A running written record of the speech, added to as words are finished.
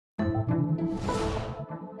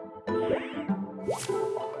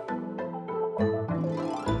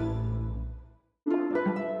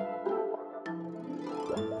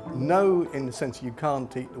No, in the sense you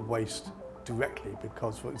can't eat the waste directly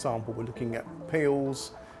because, for example, we're looking at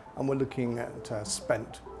peels and we're looking at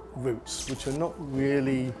spent roots, which are not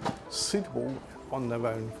really suitable on their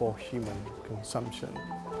own for human consumption.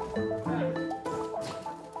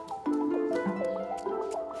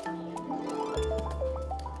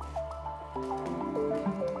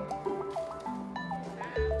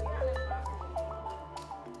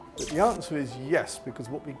 But the answer is yes, because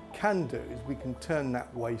what we can do is we can turn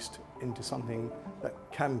that waste into something that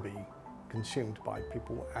can be consumed by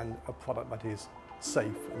people and a product that is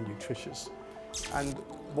safe and nutritious. And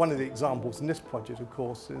one of the examples in this project, of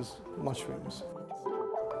course, is mushrooms.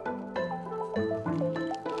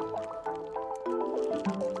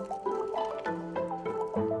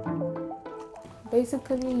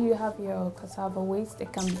 Basically, you have your cassava waste.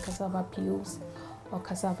 It can be cassava peels or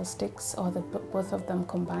cassava sticks, or both of them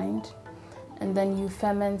combined. And then you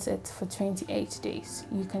ferment it for 28 days.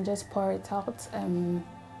 You can just pour it out and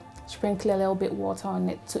sprinkle a little bit water on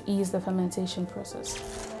it to ease the fermentation process.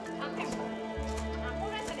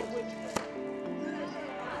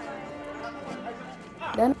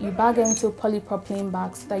 Then you bag it into polypropylene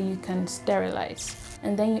bags that you can sterilize.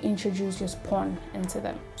 And then you introduce your spawn into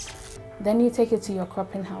them. Then you take it to your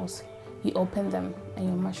cropping house, you open them, and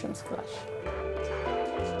your mushrooms flush.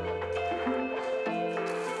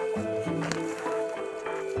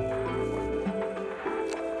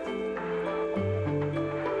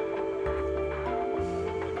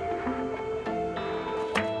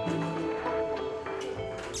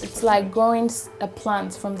 It's like growing a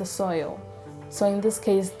plant from the soil. So in this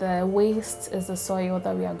case, the waste is the soil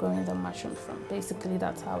that we are growing the mushroom from. Basically,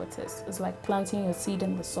 that's how it is. It's like planting your seed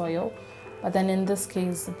in the soil, but then in this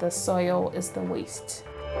case, the soil is the waste.